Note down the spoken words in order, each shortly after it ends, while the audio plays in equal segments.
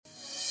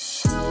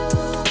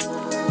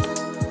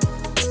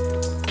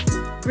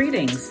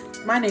Greetings.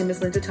 My name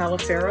is Linda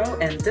Talaferro,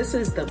 and this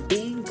is the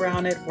Being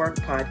Brown at Work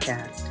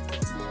podcast.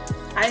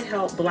 I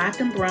help Black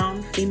and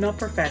Brown female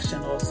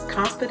professionals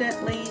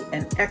confidently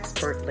and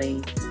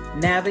expertly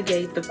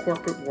navigate the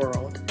corporate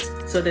world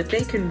so that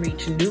they can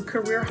reach new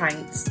career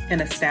heights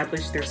and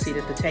establish their seat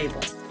at the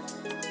table.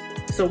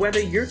 So whether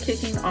you're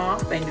kicking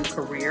off a new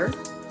career,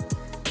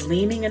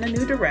 leaning in a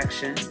new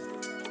direction,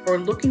 or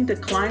looking to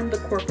climb the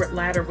corporate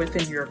ladder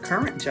within your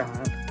current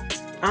job,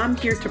 I'm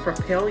here to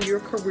propel your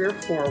career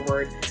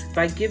forward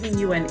by giving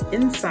you an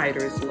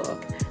insider's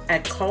look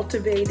at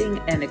cultivating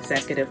an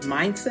executive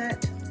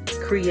mindset,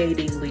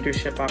 creating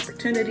leadership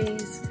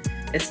opportunities,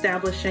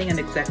 establishing an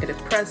executive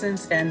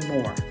presence, and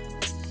more.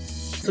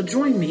 So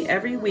join me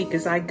every week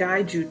as I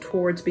guide you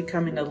towards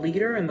becoming a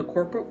leader in the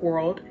corporate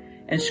world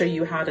and show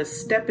you how to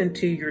step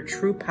into your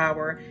true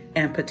power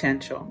and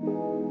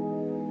potential.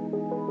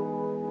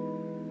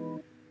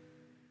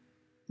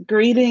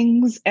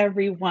 Greetings,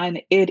 everyone.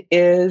 It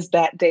is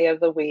that day of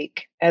the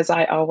week. As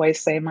I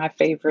always say, my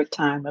favorite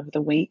time of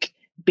the week,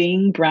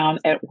 Being Brown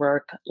at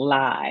Work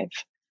Live.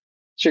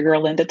 It's your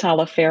girl, Linda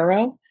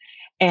Talaferro.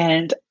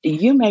 And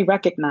you may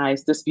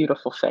recognize this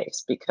beautiful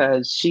face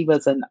because she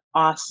was an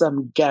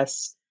awesome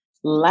guest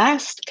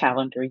last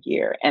calendar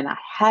year, and I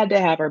had to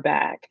have her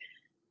back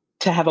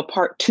to have a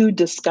part 2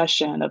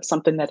 discussion of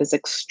something that is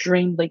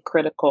extremely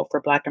critical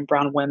for Black and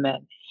Brown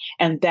women.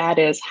 And that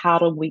is, how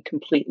do we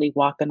completely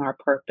walk in our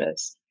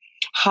purpose?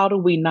 How do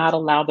we not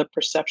allow the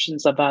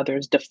perceptions of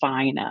others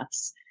define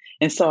us?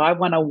 And so I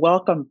want to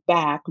welcome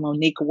back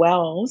Monique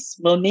Wells.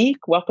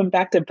 Monique, welcome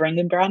back to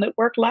Bringing Brown at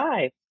Work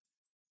Live.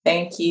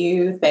 Thank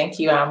you. Thank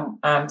you.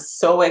 I'm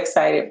so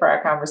excited for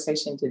our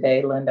conversation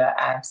today, Linda.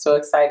 I'm so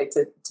excited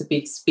to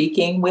be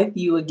speaking with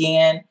you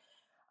again.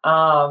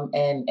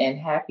 And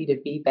happy to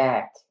be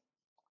back.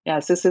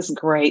 Yes, this is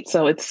great.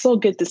 So it's so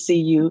good to see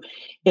you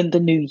in the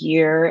new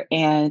year.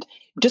 And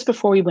just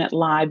before we went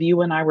live,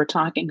 you and I were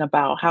talking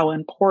about how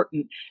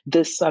important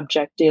this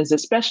subject is,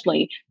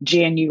 especially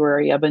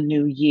January of a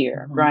new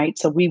year, right?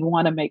 So we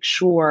want to make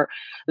sure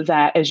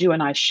that, as you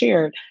and I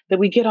shared, that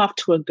we get off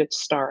to a good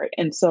start.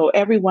 And so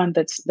everyone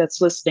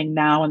that's listening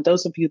now, and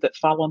those of you that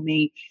follow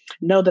me,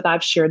 know that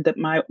I've shared that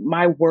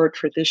my word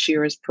for this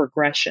year is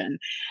progression.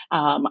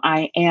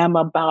 I am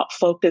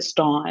focused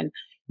on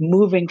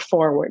moving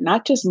forward,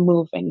 not just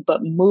moving,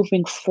 but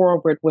moving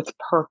forward with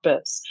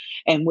purpose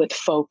and with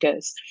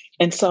focus.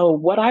 And so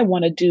what I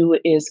want to do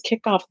is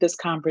kick off this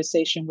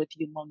conversation with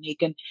you,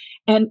 Monique.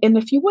 And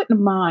if you wouldn't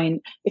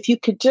mind, if you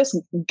could just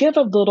give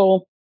a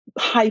little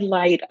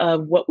highlight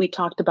of what we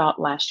talked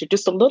about last year,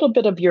 just a little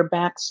bit of your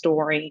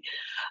backstory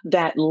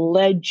that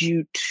led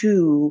you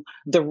to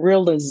the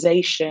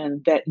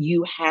realization that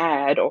you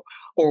had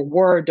or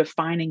were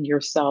defining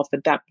yourself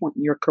at that point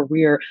in your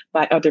career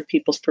by other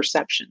people's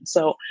perceptions.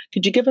 So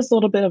could you give us a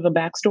little bit of a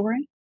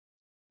backstory?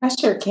 I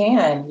sure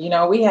can.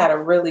 We had a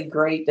really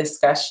great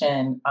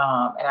discussion,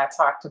 and I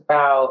talked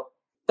about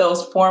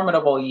those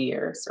formidable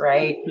years,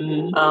 right?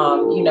 We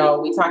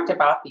talked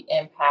about the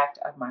impact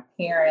of my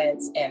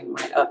parents and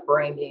my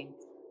upbringing.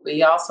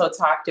 We also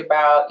talked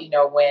about,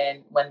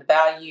 when the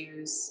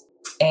values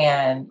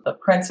and the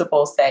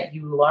principles that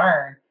you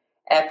learn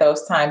at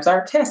those times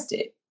are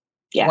tested.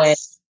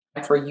 Yes.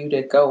 When for you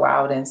to go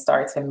out and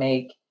start to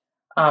make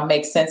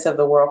sense of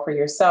the world for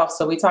yourself.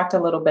 So we talked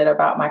a little bit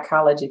about my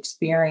college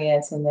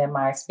experience and then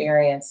my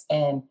experience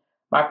in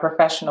my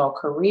professional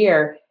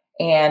career.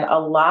 And a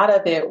lot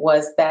of it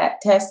was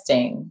that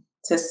testing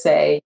to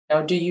say,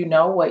 do you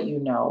know what you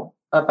know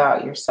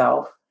about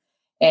yourself?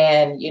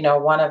 And,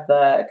 one of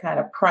the kind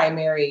of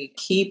primary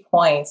key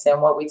points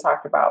and what we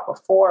talked about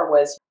before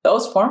was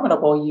those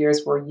formidable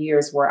years were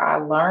years where I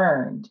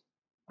learned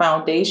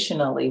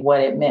foundationally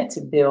what it meant to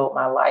build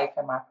my life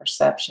and my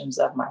perceptions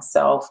of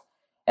myself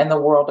and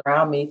the world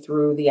around me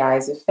through the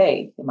eyes of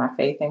faith and my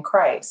faith in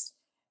Christ.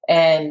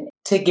 And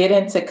to get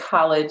into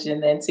college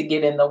and then to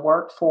get in the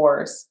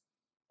workforce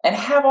and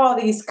have all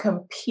these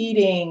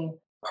competing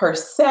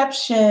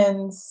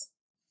perceptions,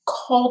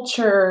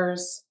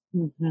 cultures,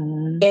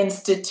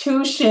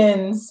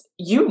 institutions,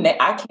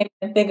 I can't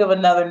even think of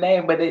another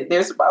name, but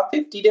there's about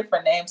 50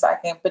 different names I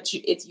can, but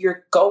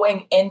you're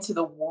going into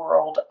the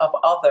world of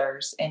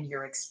others and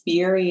you're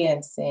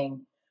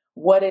experiencing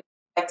what it's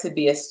like to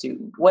be a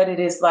student, what it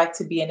is like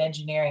to be an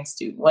engineering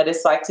student, what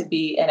it's like to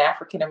be an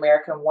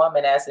African-American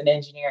woman as an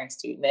engineering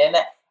student and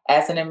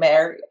as an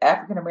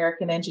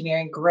African-American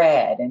engineering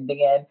grad, and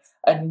then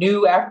a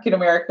new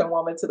African-American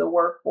woman to the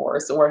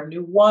workforce, or a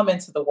new woman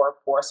to the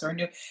workforce, or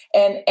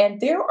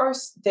and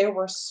there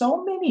were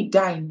so many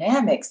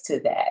dynamics to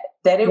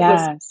that it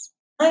was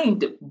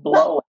mind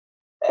blowing.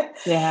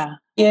 Yeah.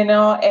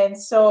 And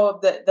so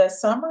the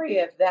summary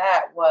of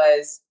that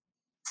was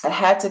I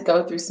had to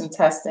go through some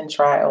tests and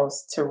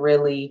trials to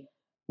really,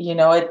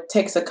 it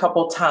takes a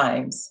couple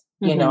times,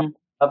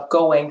 of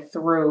going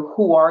through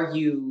who are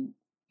you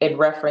in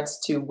reference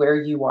to where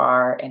you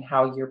are and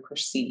how you're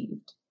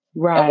perceived.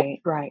 Right.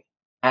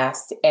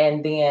 Asked,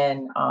 and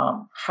then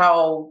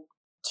how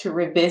to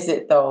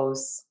revisit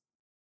those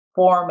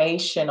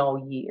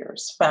formational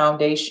years,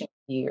 foundation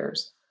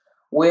years,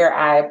 where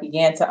I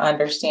began to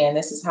understand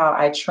this is how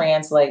I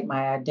translate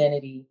my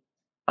identity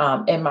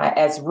in my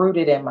as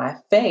rooted in my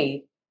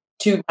faith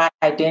to my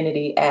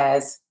identity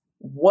as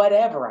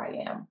whatever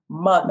I am,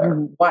 mother,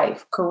 Mhm.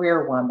 wife,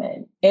 career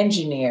woman,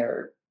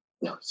 engineer,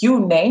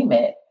 you name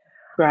it.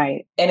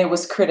 Right. And it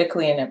was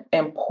critically and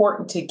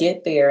important to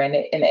get there. And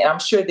I'm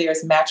sure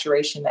there's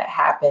maturation that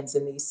happens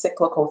in these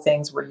cyclical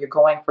things where you're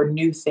going for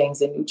new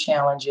things and new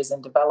challenges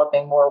and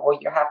developing more, where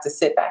you have to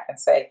sit back and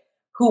say,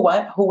 who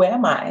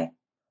am I?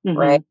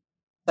 Right. Mhm.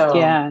 So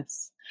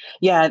Yes.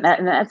 Yeah,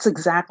 and that's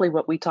exactly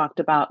what we talked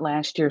about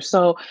last year.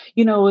 So,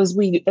 as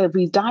we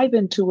dive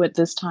into it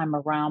this time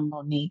around,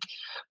 Monique,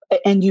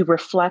 and you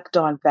reflect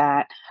on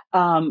that,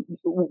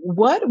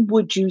 what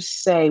would you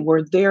say?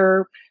 Were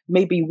there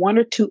maybe one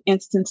or two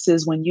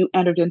instances when you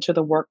entered into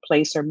the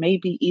workplace, or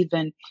maybe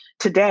even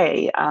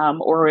today,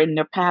 or in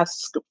the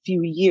past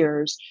few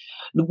years,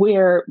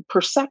 where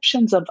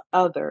perceptions of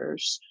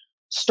others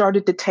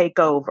started to take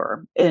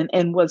over?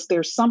 And was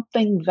there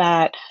something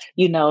that,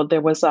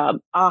 there was a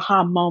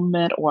aha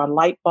moment or a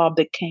light bulb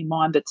that came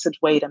on that said,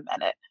 wait a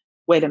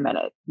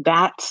minute,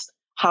 that's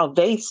how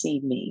they see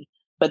me,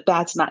 but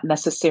that's not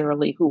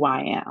necessarily who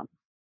I am.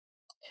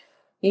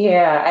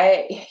 yeah,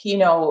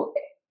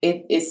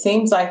 it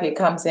seems like it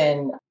comes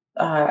in.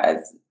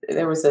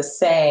 There was a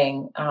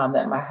saying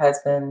that my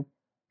husband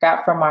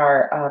got from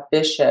our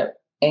bishop,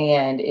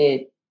 and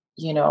it,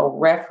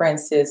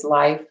 references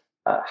life,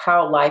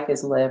 how life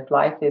is lived.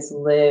 Life is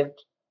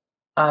lived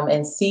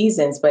in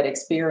seasons, but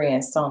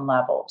experienced on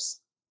levels.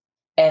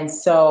 And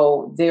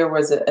so there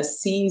was a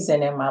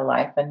season in my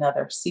life,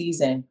 another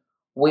season,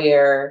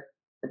 where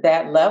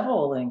that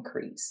level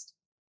increased.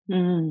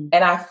 Mm,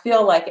 And I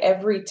feel like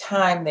every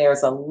time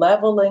there's a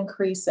level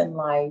increase in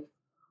life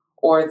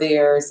or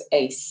there's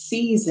a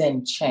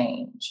season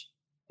change,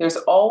 there's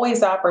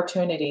always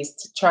opportunities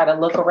to try to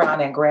look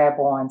around and grab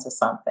on to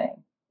something.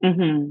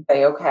 mhm,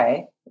 Say,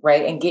 okay,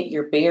 right, and get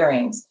your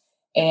bearings.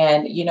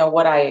 And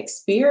what I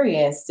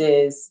experienced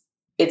is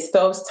it's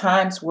those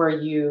times where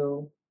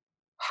you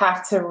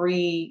have to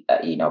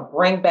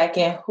bring back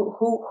in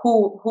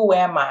who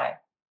am I,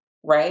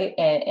 right?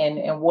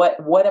 And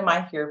what am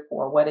I here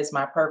for? What is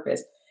my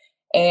purpose?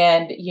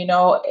 And in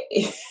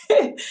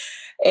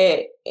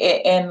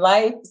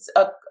life,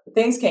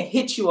 things can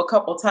hit you a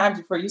couple times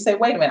before you say,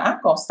 wait a minute,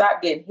 I'm going to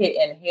stop getting hit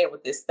in the head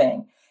with this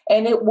thing.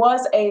 And it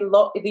was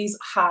these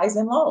highs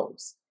and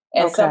lows.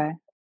 And some okay.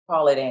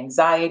 call it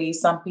anxiety,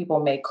 some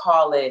people may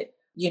call it,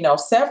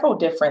 several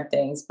different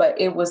things, but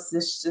it was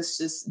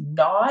this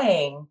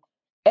gnawing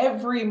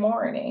every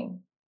morning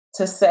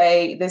to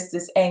say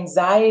this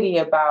anxiety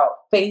about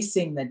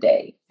facing the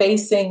day,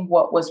 facing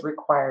what was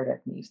required of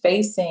me,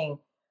 facing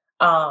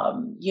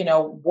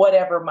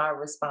whatever my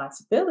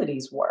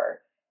responsibilities were.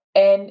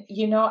 And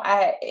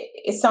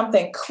it's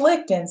something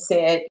clicked and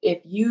said,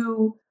 if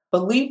you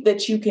believe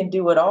that you can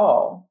do it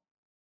all,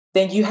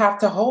 then you have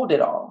to hold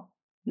it all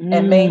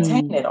and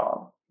maintain Mm, it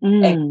all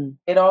and mm,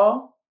 it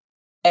all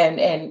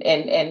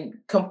and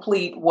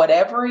complete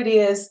whatever it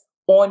is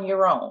on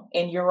your own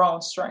in your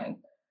own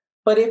strength.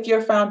 But if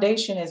your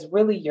foundation is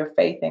really your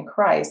faith in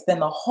Christ, then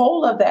the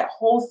whole of that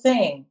whole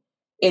thing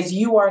is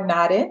you are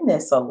not in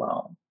this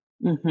alone,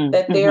 mhm,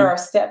 that there mhm. are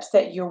steps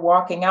that you're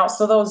walking out.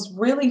 So those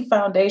really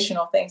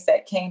foundational things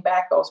that came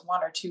back, those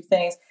one or two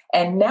things,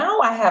 and now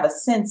I have a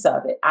sense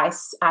of it. I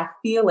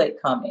feel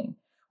it coming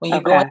when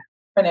you go in Okay.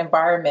 different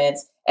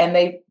environments and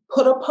they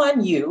put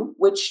upon you,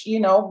 which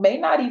may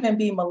not even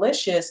be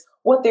malicious,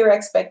 what their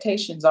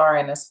expectations are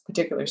in this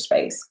particular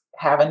space.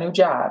 Have a new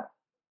job.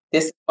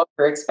 This is what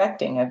we're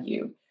expecting of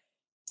you.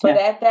 But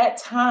Yeah. at that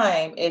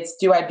time, it's,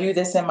 do I do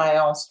this in my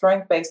own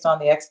strength based on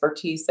the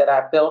expertise that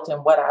I built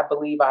and what I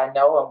believe I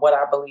know and what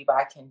I believe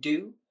I can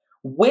do?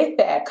 With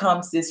that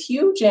comes this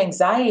huge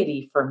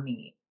anxiety for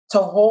me to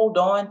hold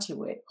on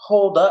to it,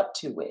 hold up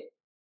to it.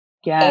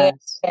 And,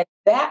 Yes. and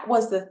that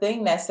was the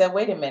thing that said,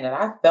 wait a minute,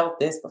 I felt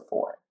this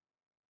before.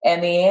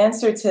 And the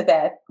answer to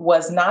that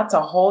was not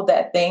to hold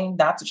that thing,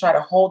 not to try to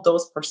hold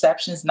those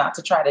perceptions, not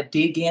to try to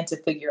dig in to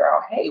figure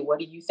out, hey, what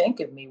do you think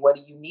of me? What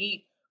do you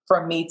need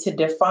from me to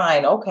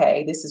define,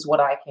 okay, this is what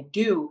I can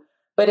do?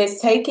 But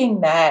it's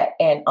taking that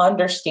and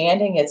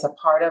understanding it's a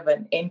part of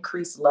an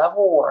increased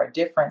level or a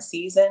different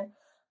season.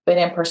 But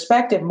in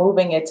perspective,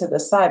 moving it to the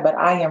side, but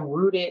I am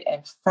rooted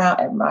and found,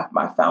 and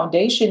my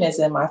foundation is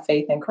in my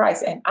faith in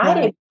Christ. And I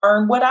Right. didn't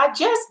earn what I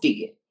just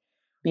did,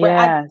 right?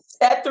 I did Yes.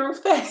 that through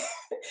faith.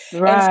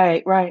 And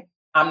Right, right.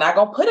 I'm not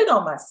going to put it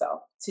on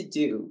myself to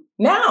do.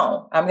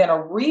 Now I'm going to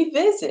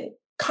revisit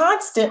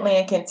constantly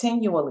and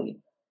continually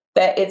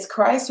that it's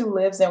Christ who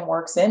lives and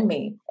works in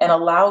me and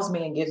allows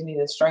me and gives me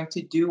the strength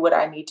to do what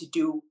I need to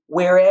do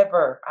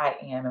wherever I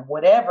am and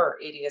whatever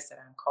it is that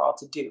I'm called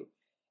to do.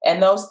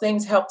 And those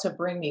things help to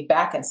bring me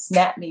back and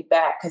snap me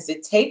back because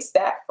it takes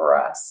that for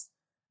us.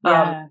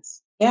 Um,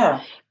 Yes.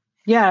 yeah.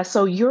 Yeah,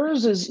 so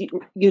yours is,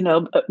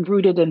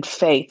 rooted in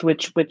faith,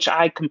 which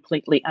I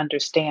completely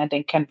understand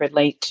and can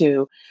relate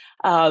to.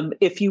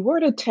 If you were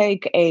to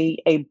take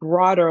a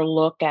broader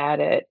look at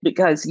it,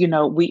 because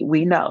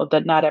we know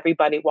that not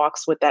everybody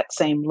walks with that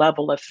same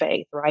level of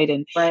faith, right?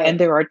 And Right.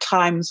 there are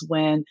times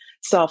when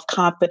self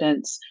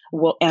confidence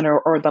will enter,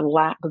 or the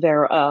lack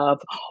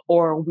thereof,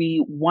 or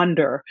we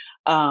wonder,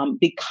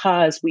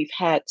 because we've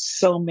had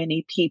so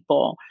many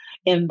people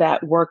in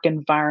that work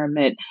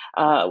environment,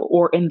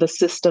 or in the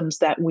systems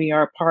that we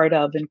are part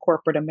of in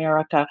corporate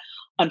America,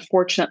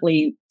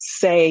 unfortunately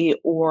say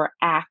or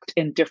act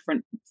in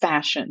different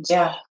fashions,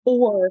 Yeah.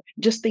 or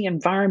just the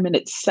environment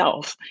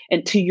itself.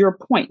 And to your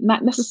point,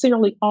 not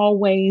necessarily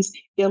always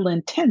ill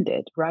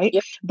intended, right?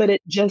 Yeah. But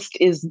it just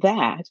is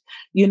that.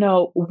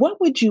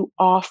 What would you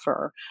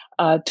offer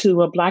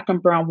to a Black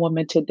and Brown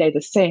woman today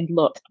that's saying,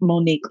 look,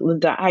 Monique,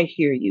 Linda, I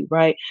hear you,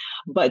 right?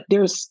 But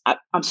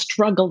I'm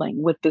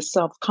struggling with this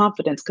self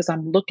confidence because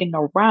I'm looking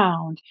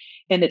around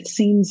and it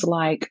seems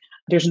like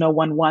there's no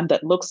one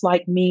that looks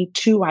like me.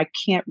 Two, I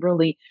can't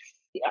really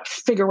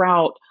figure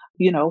out,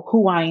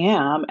 who I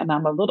am. And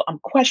I'm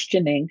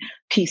questioning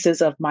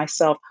pieces of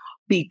myself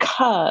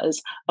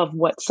because of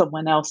what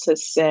someone else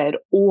has said,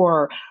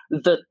 or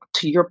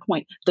to your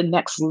point, the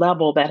next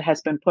level that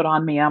has been put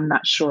on me. I'm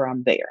not sure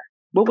I'm there.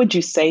 What would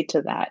you say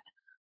to that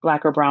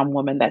Black or brown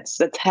woman that's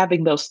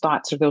having those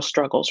thoughts or those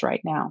struggles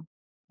right now?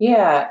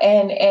 Yeah.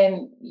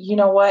 And you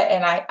know what?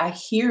 And I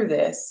hear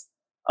this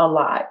a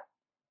lot.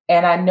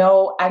 And I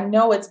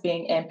know it's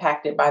being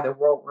impacted by the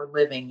world we're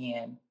living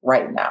in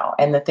right now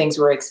and the things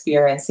we're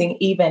experiencing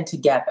even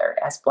together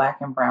as Black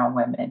and brown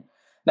women,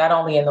 not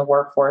only in the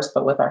workforce,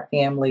 but with our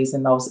families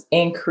and those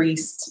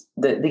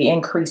the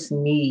increased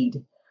need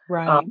um,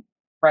 Right.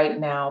 right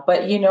now.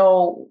 But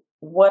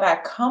what I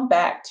come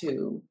back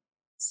to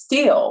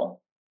still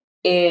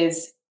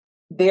is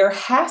there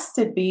has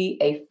to be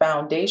a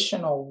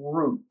foundational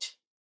root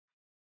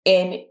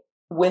in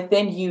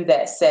within you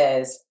that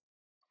says,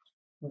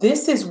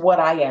 this is what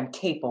I am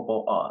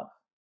capable of.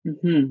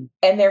 Hmm.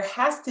 And there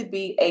has to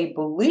be a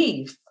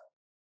belief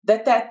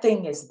that that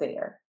thing is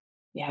there,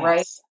 right?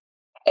 Yes.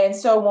 And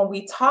so when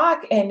we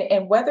talk,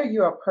 and whether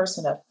you're a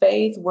person of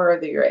faith,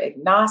 whether you're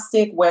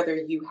agnostic, whether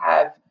you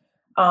have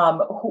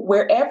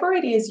wherever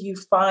it is you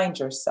find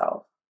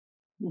yourself,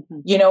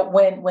 Hmm.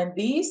 when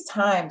these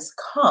times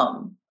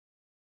come,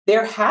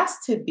 there has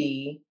to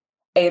be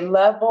a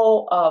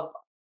level of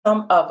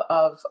some of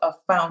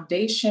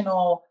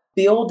foundational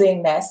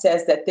building that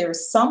says that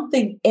there's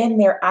something in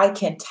there I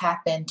can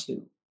tap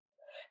into,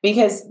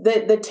 because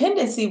the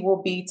tendency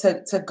will be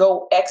to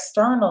go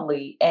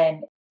externally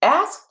and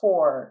ask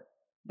for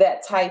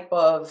that type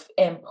of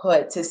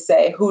input to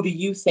say, who do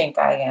you think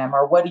I am,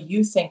 or what do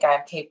you think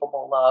I'm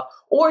capable of,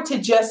 or to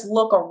just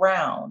look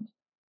around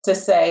to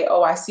say,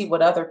 oh, I see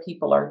what other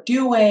people are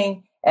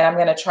doing and I'm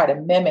going to try to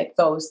mimic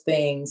those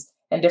things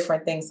and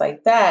different things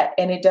like that,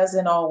 and it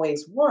doesn't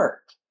always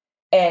work.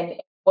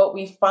 And what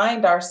we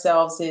find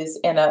ourselves is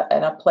in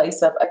a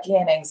place of,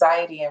 again,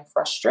 anxiety and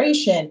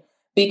frustration,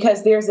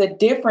 because there's a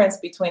difference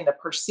between the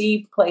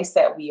perceived place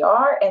that we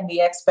are and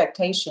the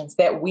expectations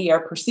that we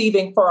are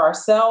perceiving for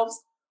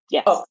ourselves,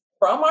 Yes.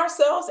 from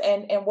ourselves,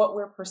 and what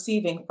we're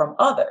perceiving from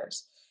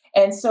others.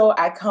 And so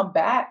I come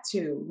back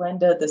to,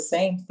 Linda, the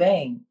same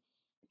thing.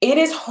 It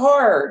is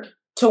hard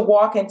to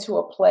walk into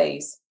a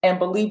place and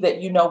believe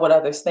that you know what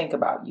others think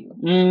about you.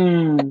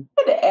 Mm.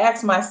 I had to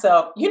ask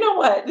myself, you know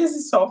what? This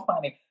is so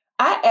funny.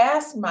 I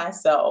asked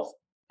myself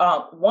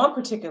one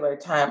particular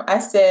time, I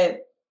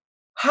said,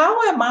 how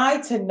am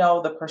I to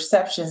know the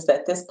perceptions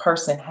that this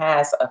person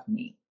has of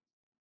me?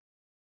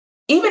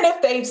 Even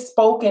if they've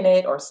spoken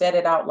it or said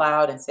it out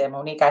loud and said,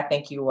 Monique, I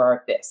think you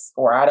are this,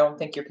 or I don't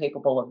think you're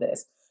capable of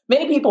this.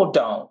 Many people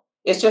don't.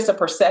 It's just a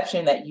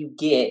perception that you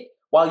get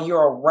while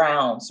you're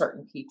around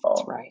certain That's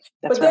people. right.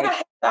 That's But then I right.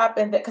 had to stop,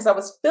 and because I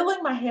was filling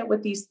my head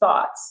with these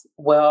thoughts.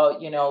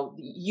 Well,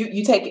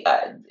 you take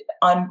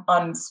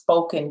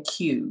unspoken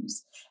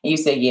cues, and you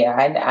say, "Yeah,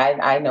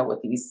 I know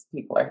what these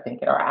people are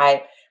thinking," or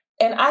I.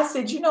 And I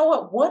said, you know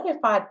what? What if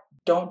I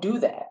don't do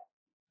that?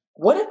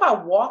 What if I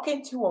walk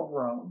into a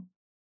room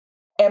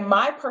and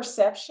my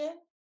perception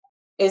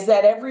is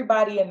that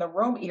everybody in the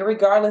room,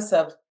 regardless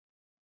of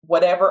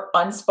whatever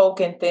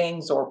unspoken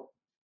things or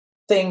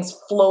things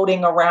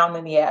floating around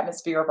in the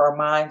atmosphere of our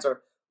minds,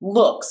 or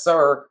looks,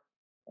 or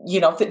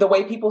the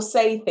way people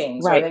say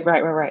things, or Right. they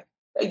Right. Right.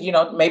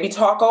 Right. maybe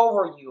talk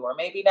over you, or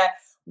maybe not.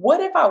 What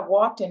if I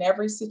walked in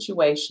every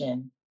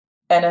situation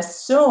and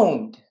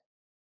assumed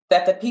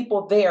that the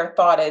people there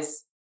thought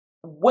as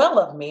well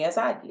of me as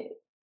I did?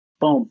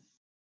 Boom.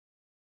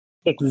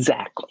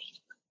 Exactly.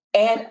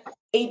 And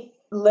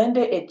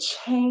Linda, it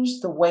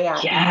changed the way I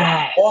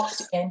even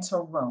walked Yes. into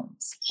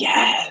rooms.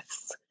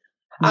 Yes.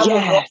 I would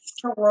walk Yes.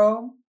 in a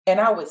room and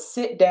I would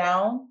sit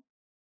down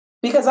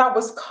because I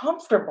was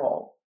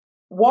comfortable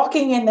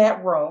walking in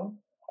that room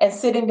and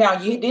sitting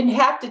down. You didn't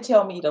have to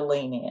tell me to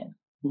lean in.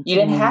 You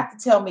didn't Mhm. have to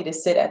tell me to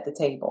sit at the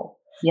table,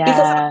 because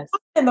I Yes.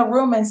 walked in the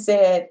room and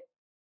said,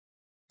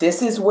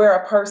 this is where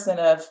a person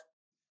of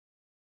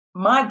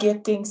my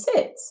gifting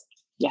sits.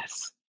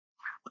 Yes.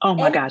 Oh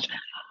my And gosh.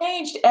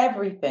 changed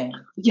everything.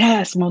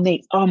 Yes,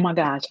 Monique. Oh my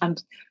gosh.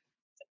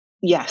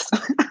 Yes.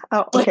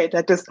 Oh, okay.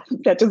 That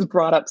just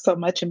brought up so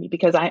much in me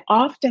because I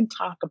often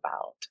talk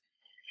about,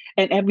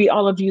 and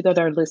all of you that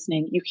are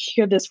listening, you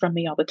hear this from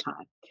me all the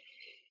time.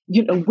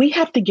 We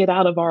have to get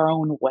out of our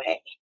own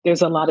way.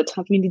 There's a lot of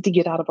times we need to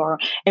get out of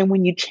and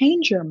when you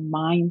change your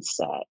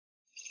mindset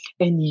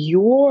and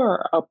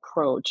your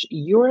approach,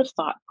 your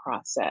thought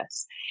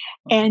process,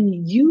 Mhm.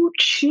 and you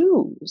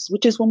choose,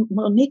 which is what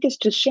Monique is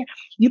just sharing,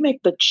 you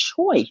make the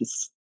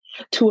choice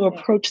to Yeah.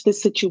 approach the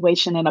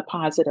situation in a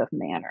positive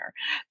manner,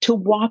 to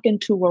walk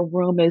into a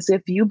room as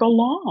if you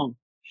belong,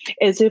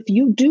 as if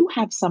you do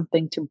have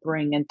something to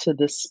bring into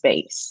this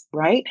space,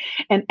 right?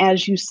 And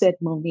as you said,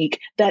 Monique,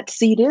 that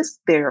seat is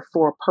there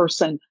for a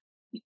person,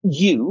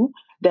 you,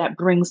 that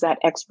brings that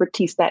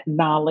expertise, that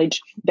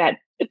knowledge, that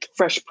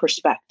fresh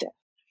perspective.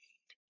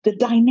 The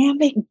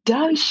dynamic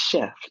does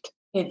shift.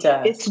 It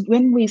does. It's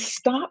when we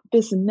stop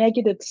this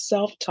negative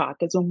self talk,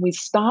 is when we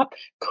stop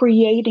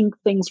creating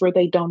things where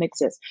they don't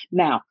exist.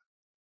 Now,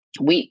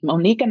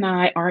 Monique and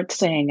I aren't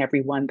saying,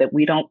 everyone, that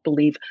we don't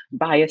believe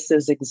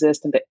biases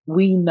exist and that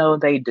we know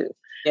they do.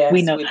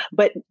 We Yes, know,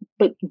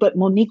 but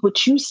Monique,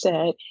 what you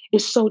said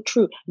is so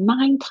true.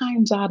 9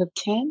 times out of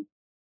 10,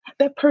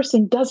 that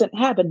person doesn't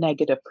have a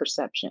negative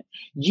perception.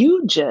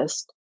 You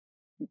just,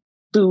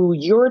 through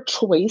your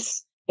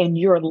choice and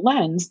your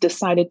lens,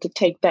 decided to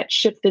take that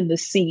shift in the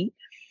seat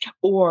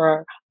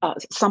or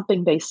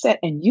something they said,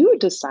 and you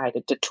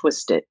decided to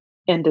twist it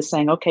into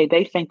saying, okay,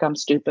 they think I'm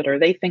stupid, or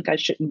they think I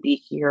shouldn't be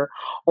here,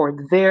 or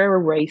they're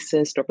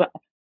racist, or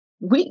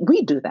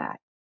we do that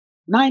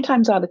 9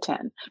 times out of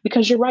 10,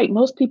 because you're right.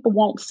 Most people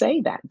won't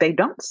say that. They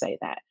don't say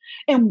that.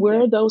 And yeah,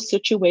 where those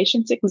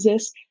situations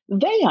exist,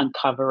 they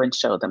uncover and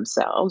show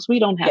themselves. We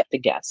don't yeah, have to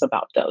guess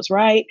about those,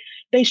 right?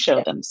 They show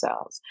yeah,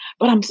 themselves.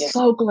 But I'm yeah.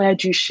 so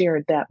glad you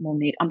shared that,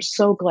 Monique. I'm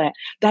so glad.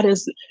 That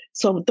is,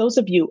 so those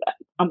of you,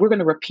 we're going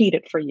to repeat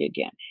it for you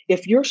again.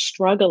 If you're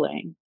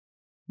struggling,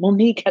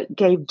 Monique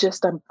gave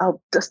just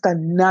a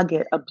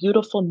nugget, a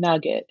beautiful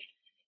nugget.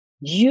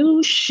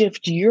 You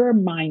shift your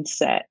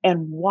mindset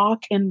and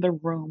walk in the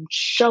room,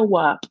 show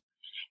up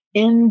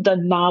in the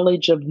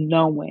knowledge of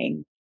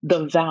knowing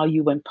the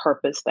value and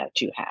purpose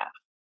that you have.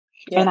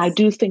 And I Yes.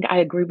 do think I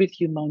agree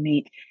with you,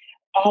 Monique.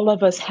 All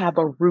of us have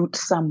a root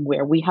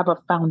somewhere. We have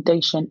a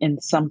foundation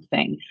in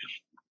something.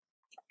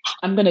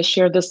 I'm going to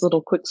share this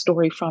little quick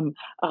story from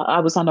I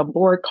was on a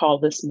board call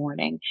this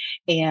morning,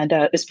 and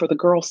it's for the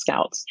Girl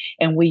Scouts.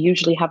 And we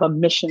usually have a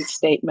mission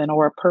statement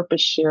or a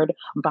purpose shared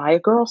by a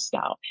Girl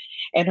Scout.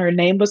 And her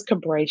name was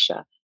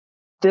Cabracia.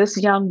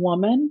 This young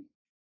woman,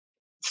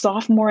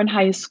 sophomore in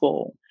high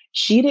school,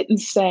 she didn't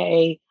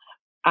say,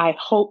 I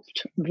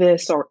hoped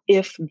this or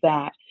if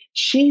that.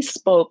 She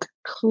spoke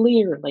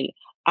clearly.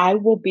 I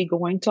will be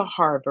going to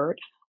Harvard.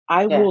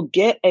 I Yeah. will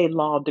get a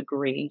law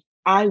degree.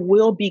 I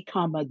will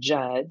become a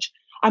judge.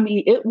 I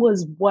mean, it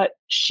was what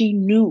she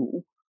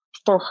knew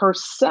for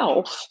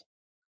herself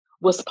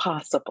was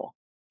possible,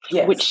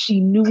 which Yes. she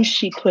knew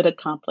she could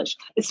accomplish.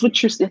 It's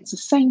the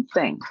same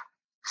thing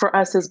for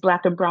us as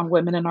Black and Brown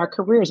women in our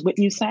careers.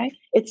 Wouldn't you say?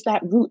 It's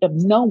that root of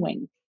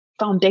knowing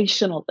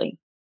foundationally.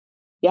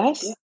 Yeah.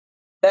 Yes?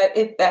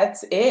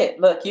 That's it.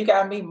 Look, you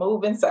got me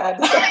moving side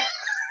to side.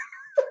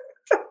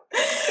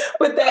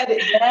 But that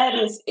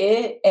is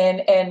it.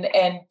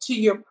 And to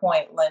your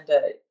point,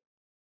 Linda,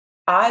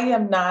 I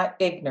am not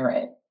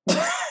ignorant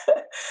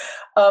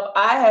of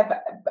I have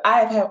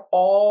had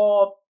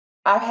all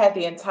I've had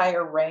the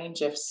entire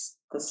range of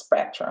the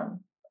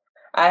spectrum.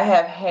 I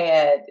have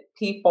had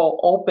people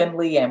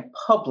openly and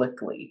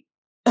publicly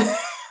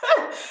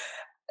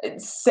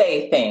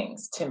say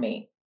things to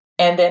me.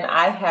 And then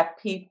I have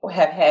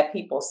had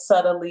people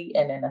subtly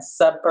and in a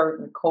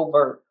subvert and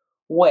covert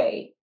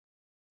way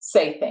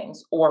say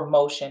things or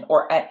motion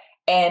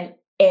and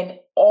in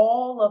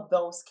all of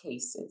those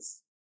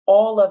cases,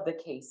 all of the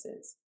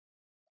cases,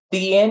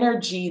 the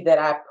energy that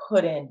I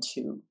put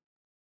into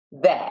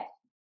that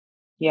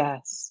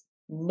Yes.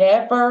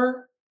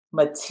 never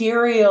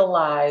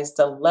materialized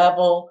a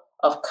level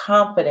of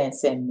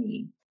confidence in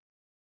me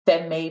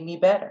that made me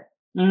better.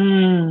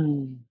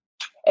 Mm.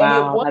 And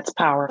it Wow, was that's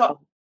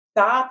powerful.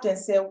 stopped and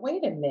said,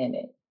 wait a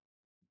minute,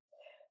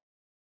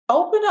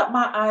 open up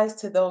my eyes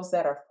to those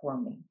that are for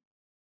me.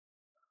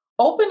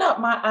 Open up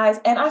my eyes.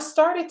 And I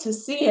started to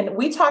see, and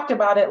we talked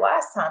about it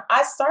last time,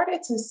 I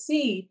started to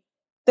see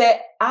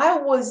that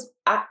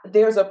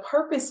there's a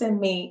purpose in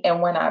me. And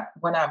when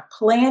I'm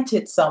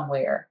planted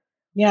somewhere,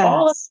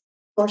 all of Yes.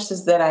 the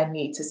sources that I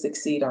need to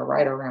succeed are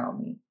right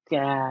around me.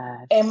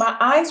 And Yes. my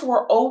eyes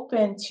were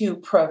open to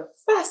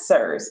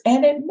professors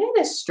and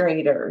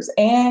administrators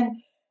and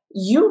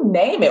you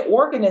name it,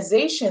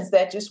 organizations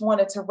that just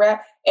wanted to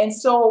wrap. And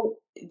so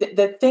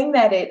the thing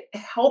that it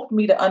helped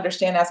me to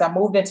understand as I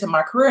moved into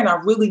my career, and I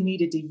really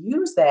needed to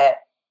use that,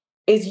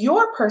 is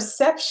your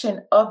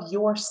perception of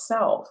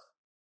yourself.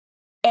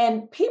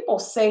 And people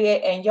say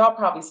it, and y'all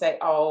probably say,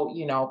 oh,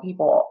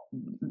 people,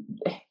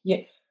 yeah.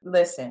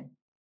 Listen,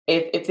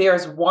 if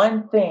there's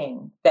one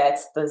thing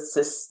that's the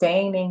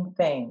sustaining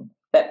thing,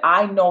 that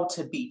I know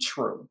to be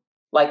true.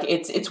 Like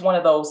it's one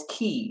of those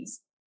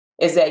keys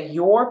is that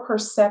your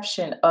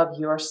perception of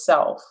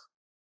yourself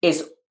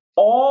is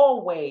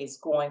always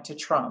going to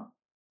trump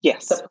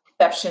Yes. the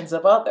perceptions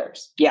of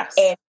others. Yes.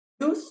 And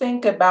you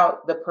think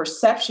about the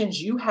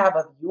perceptions you have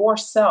of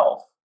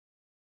yourself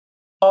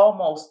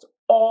almost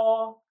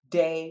all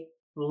day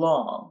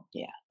long.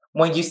 Yeah.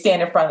 When you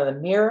stand in front of the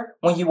mirror,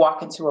 when you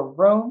walk into a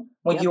room,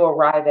 when Yep. you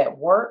arrive at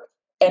work,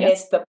 and Yep.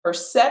 it's the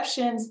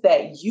perceptions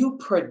that you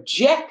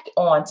project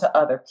onto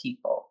other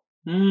people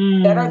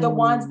that are the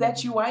ones that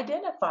Mm. you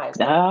identify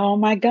with, Oh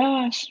my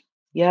gosh.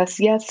 Yes,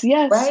 yes,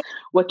 yes. right?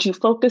 What you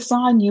focus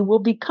on, you will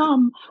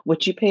become.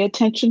 What you pay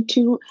attention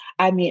to,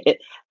 I mean,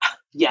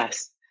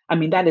 yes. I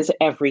mean, that is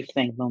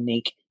everything,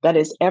 Monique. That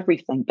is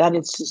everything. That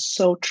is just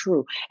so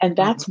true. And Mhm.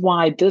 that's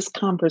why this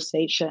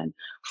conversation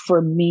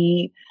for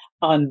me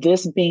on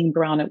this Being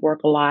Brown at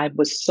Work Alive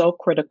was so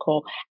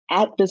critical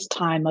at this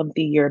time of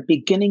the year,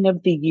 beginning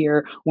of the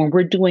year, when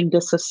we're doing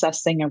this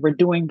assessing and we're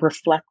doing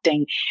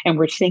reflecting and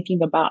we're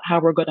thinking about how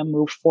we're going to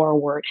move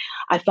forward.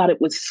 I thought it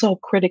was so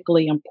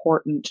critically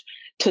important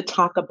to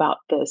talk about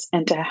this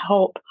and to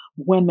help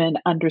women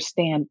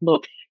understand,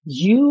 look,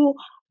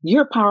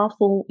 you're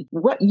powerful.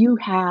 What you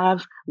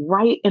have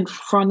right in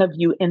front of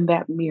you in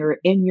that mirror,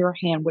 in your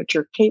hand, what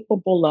you're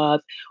capable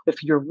of,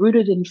 if you're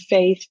rooted in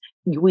faith,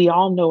 we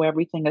all know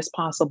everything is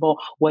possible.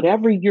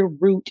 Whatever your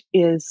root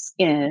is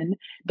in,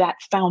 that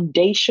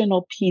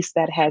foundational piece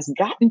that has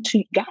gotten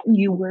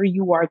you where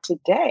you are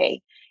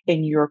today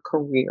in your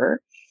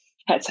career,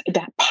 has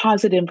that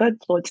positive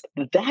influence.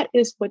 That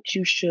is what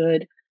you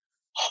should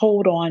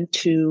hold on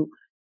to,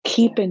 Yeah.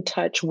 keep in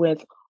touch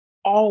with,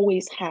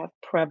 always have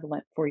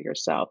prevalent for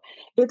yourself.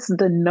 It's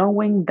the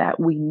knowing that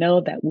we know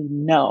that we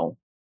know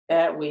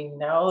That we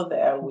know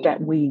that we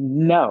that we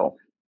know.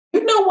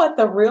 You know what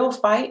the real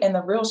fight and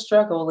the real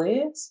struggle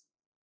is?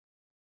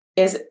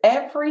 Is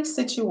every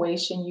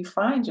situation you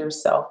find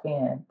yourself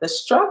in. The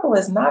struggle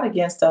is not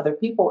against other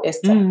people, it's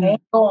to hang Mm,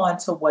 on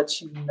to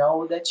what you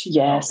know that you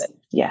know yes, that.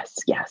 yes,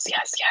 yes,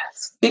 yes,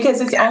 yes. Because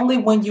it's Yeah. only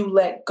when you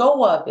let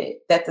go of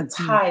it that the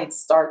Mhm. tides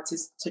start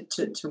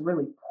to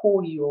really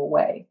pull you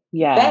away.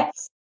 That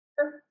Yes.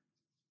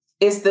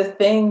 is the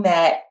thing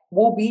that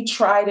will be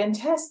tried and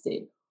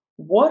tested.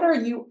 What are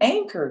you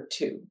anchored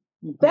to?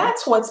 Mhm.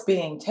 That's what's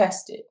being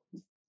tested.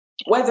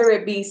 Whether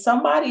Yes. it be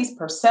somebody's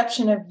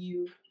perception of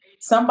you,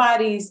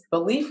 somebody's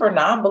belief or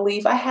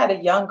non-belief. I had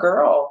a young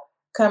girl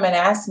come and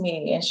ask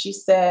me, and she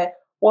said,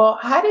 "Well,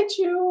 how did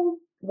you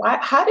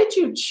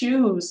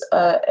choose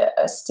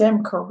a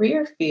STEM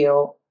career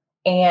field?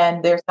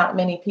 And there's not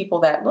many people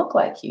that look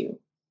like you."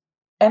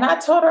 And I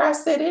told her, I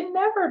said, it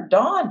never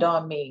dawned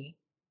on me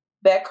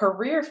that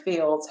career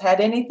fields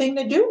had anything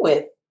to do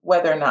with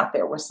whether or not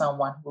there was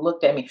someone who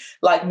looked at me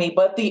like me.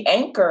 But the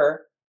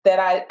anchor that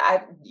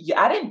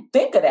I didn't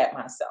think of that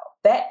myself.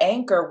 That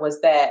anchor was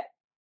that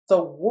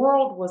the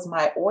world was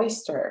my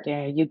oyster.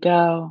 There you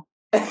go.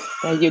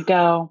 There you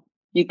go.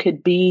 You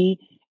could be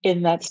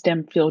in that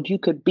STEM field. You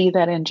could be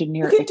that You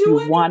engineer can if you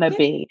do want to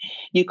anything. be.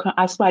 You can.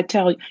 That's why I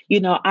tell you. You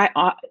know,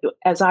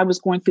 as I was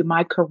going through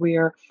my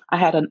career, I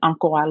had an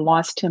uncle. I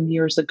lost him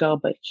years ago,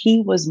 but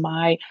he was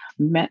my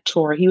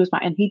mentor.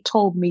 And he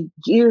told me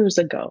years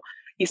ago.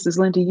 He says,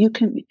 "Linda,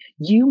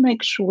 you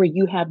make sure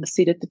you have the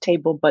seat at the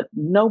table, but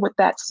know what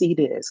that seat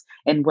is,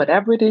 and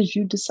whatever it is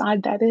you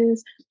decide that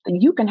is, then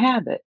you can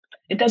have it.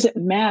 It doesn't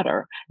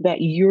matter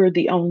that you're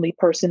the only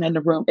person in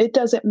the room. It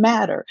doesn't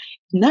matter.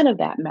 None of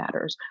that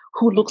matters.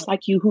 Who looks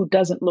like you, who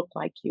doesn't look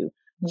like you.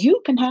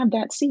 You can have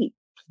that seat.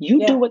 You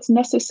do Yeah. what's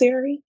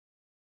necessary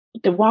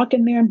to walk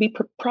in there and be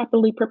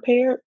properly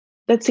prepared.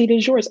 That seat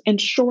is yours."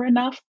 And sure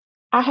enough,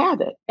 I have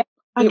it.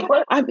 It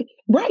worked.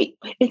 Right.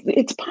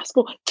 It's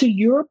possible. To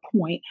your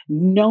point,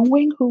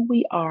 knowing who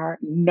we are,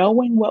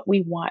 knowing what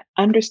we want,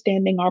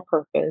 understanding our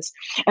purpose.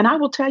 And I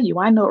will tell you,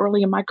 I know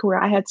early in my career,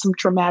 I had some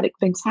traumatic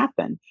things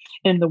happen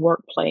in the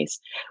workplace.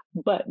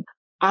 But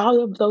out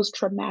of those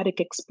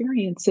traumatic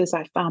experiences,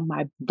 I found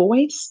my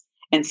voice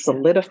and Yeah.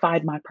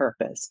 solidified my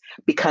purpose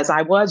because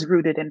I was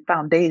rooted and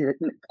founded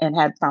and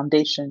had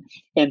foundation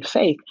in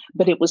faith.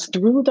 But it was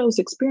through those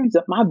experiences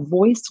that my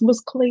voice was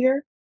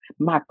clear,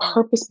 my Mm.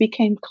 purpose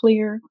became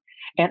clear,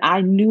 and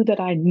I knew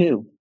that I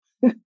knew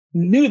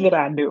that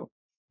I knew,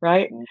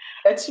 right?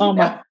 That you Oh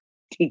my, know.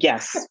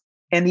 yes.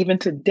 And even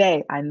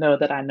today, I know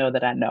that I know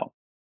that I know.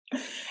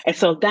 And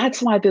so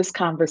that's why this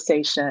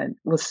conversation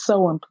was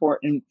so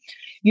important.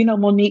 You know,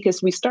 Monique,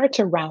 as we start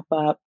to wrap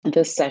up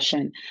this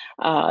session,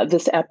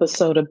 this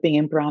episode of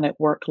Being Brown at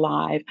Work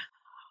Live,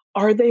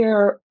 are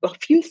there a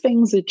few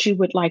things that you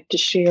would like to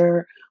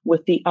share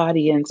with the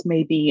audience?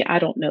 Maybe, I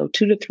don't know,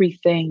 2 to 3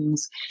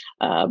 things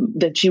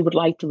that you would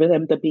like for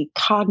them to be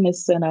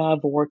cognizant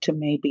of or to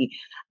maybe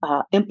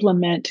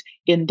implement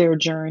in their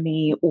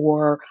journey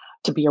or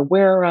to be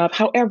aware of,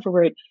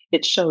 however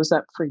it shows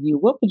up for you.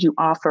 What would you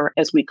offer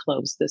as we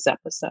close this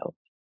episode?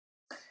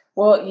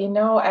 Well,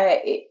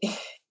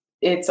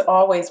 it's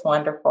always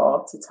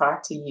wonderful to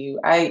talk to you.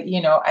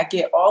 I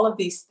get all of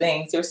these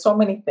things. There's so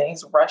many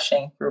things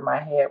rushing through my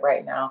head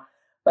right now.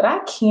 But I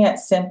can't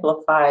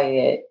simplify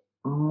it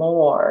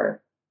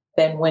more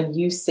than when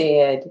you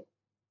said,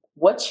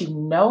 what you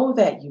know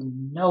that you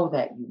know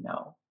that you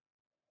know.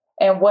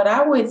 And what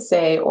I would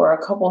say, or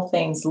a couple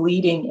things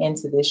leading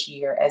into this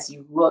year, as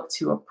you look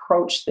to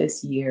approach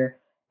this year,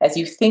 as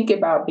you think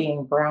about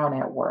being brown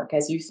at work,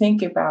 as you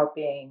think about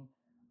being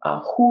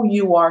who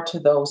you are to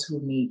those who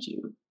need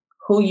you,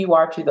 who you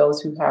are to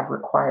those who have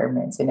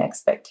requirements and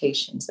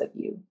expectations of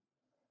you.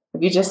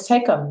 If you just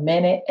take a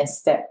minute and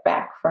step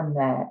back from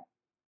that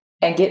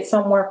and get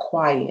somewhere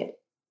quiet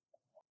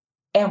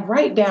and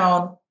write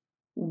down,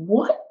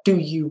 what do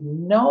you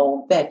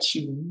know that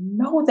you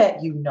know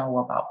that you know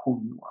about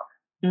who you are?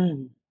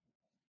 Mm.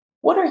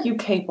 What are you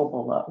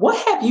capable of? What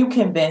have you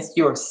convinced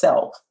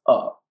yourself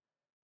of?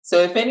 So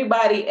if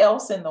anybody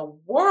else in the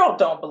world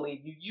don't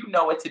believe you, you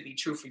know it to be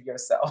true for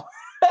yourself,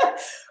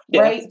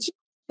 right?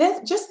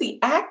 Yes. Just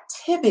the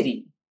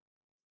activity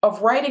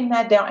of writing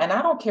that down. And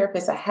I don't care if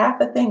it's a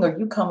half a thing or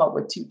you come up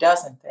with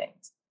 24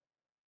 things,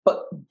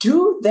 but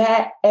do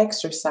that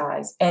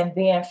exercise. And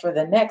then for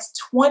the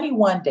next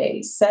 21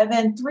 days,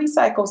 3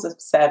 cycles of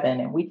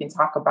 7, and we can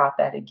talk about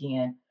that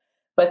again.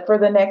 But for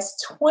the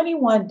next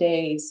 21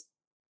 days,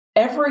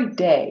 every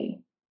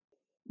day,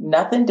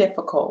 nothing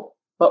difficult,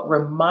 but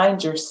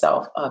remind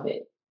yourself of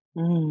it.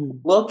 Mm.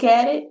 Look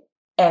at it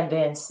and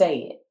then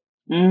say it.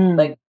 Mm.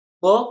 Like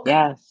look,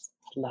 Yes.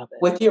 Love it.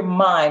 with your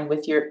mind,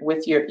 with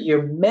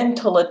your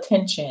mental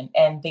attention,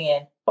 and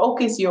then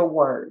focus your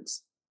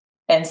words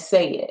and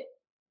say it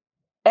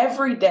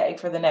every day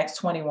for the next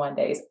 21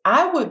 days.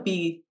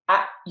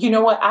 You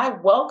know what? I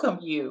welcome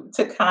you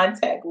to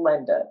contact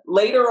Linda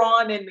later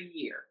on in the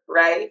year,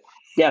 right?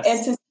 Yes.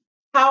 And to see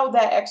how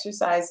that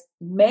exercise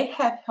may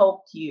have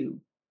helped you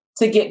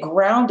to get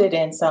grounded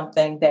in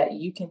something that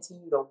you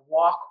continue to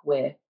walk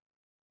with.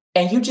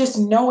 And you just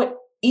know it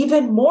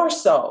even more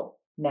so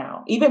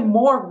now, even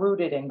more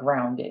rooted and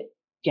grounded.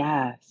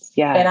 Yes.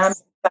 And I'm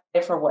Yes.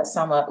 excited for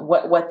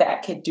what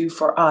that could do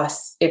for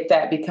us if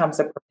that becomes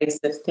a place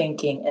of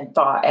thinking and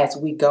thought as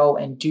we go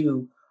and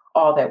do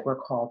all that we're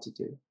called to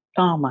do.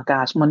 Oh my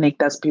gosh, Monique,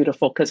 that's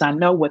beautiful because I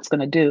know what's going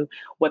to do.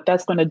 What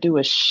that's going to do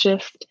is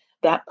shift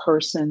that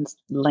person's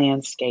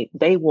landscape.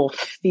 They will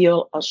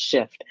feel a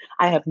shift.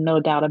 I have no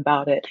doubt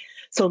about it.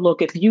 So,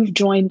 look, if you've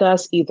joined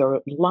us either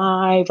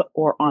live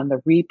or on the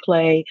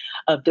replay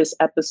of this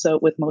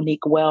episode with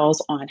Monique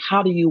Wells on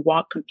how do you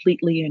walk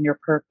completely in your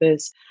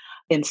purpose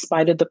in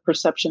spite of the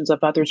perceptions of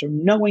others or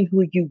knowing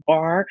who you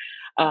are,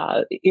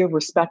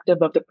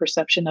 irrespective of the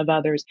perception of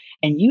others,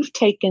 and you've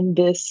taken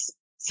this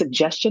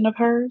suggestion of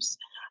hers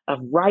of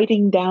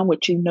writing down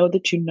what you know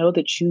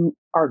that you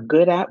are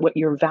good at, what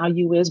your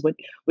value is,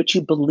 what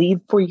you believe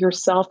for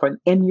yourself or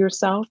in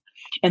yourself,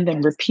 and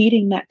then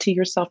repeating that to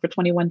yourself for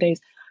 21 days.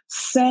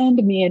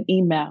 Send me an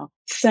email,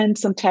 send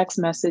some text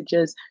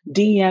messages,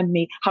 DM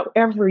me,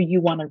 however you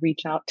want to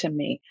reach out to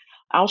me.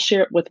 I'll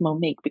share it with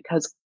Monique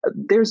because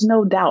there's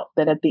no doubt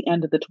that at the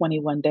end of the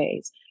 21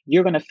 days,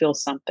 you're going to feel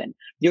something.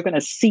 You're going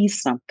to see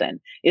something.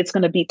 It's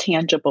going to be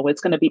tangible. It's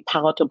going to be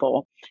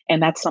palatable.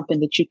 And that's something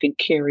that you can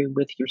carry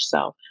with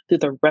yourself through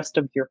the rest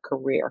of your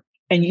career.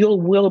 And you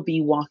will be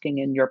walking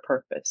in your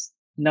purpose.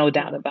 No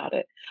doubt about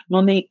it.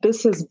 Monique,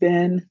 this has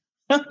been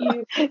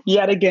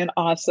yet again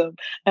awesome.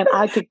 And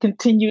I could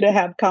continue to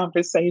have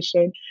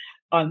conversation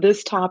on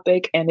this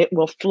topic and it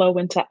will flow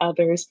into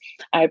others.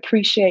 I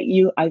appreciate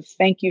you. I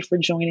thank you for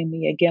joining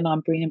me again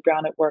on Being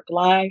Brown at Work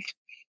Live.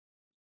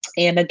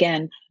 And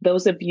again,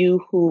 those of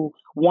you who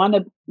want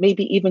to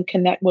maybe even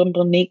connect with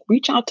Monique,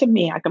 reach out to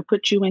me. I can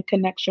put you in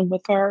connection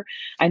with her.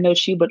 I know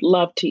she would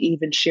love to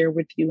even share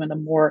with you in a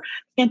more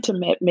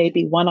intimate,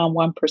 maybe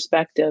one-on-one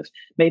perspective,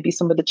 maybe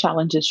some of the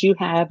challenges you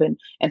have and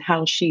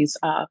how she's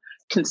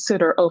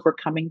consider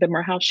overcoming them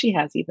or how she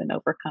has even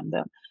overcome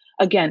them.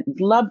 Again,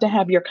 love to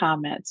have your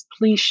comments.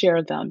 Please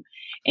share them.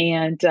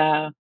 And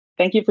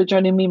thank you for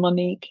joining me,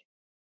 Monique.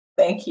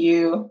 Thank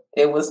you.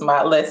 It was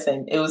my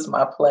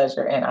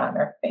pleasure and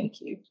honor. Thank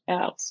you.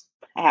 Yes.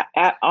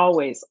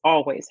 Always,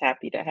 always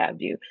happy to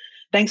have you.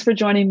 Thanks for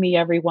joining me,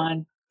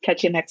 everyone.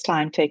 Catch you next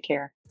time. Take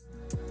care.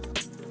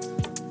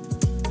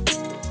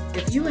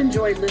 If you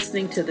enjoyed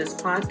listening to this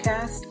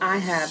podcast, I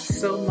have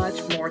so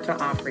much more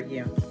to offer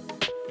you.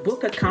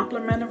 Book a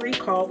complimentary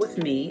call with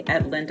me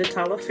at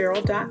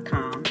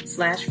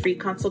lindatalaferro.com/free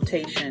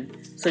consultation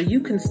so you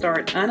can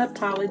start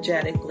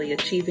unapologetically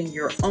achieving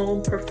your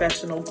own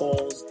professional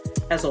goals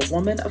as a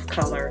woman of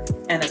color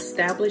and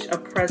establish a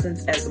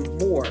presence as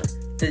more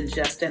than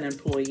just an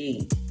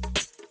employee.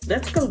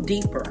 Let's go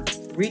deeper,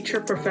 reach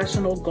your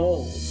professional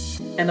goals,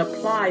 and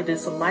apply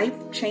this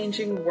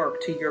life-changing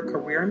work to your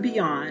career and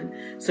beyond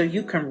so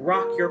you can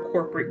rock your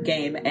corporate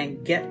game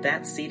and get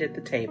that seat at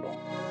the table.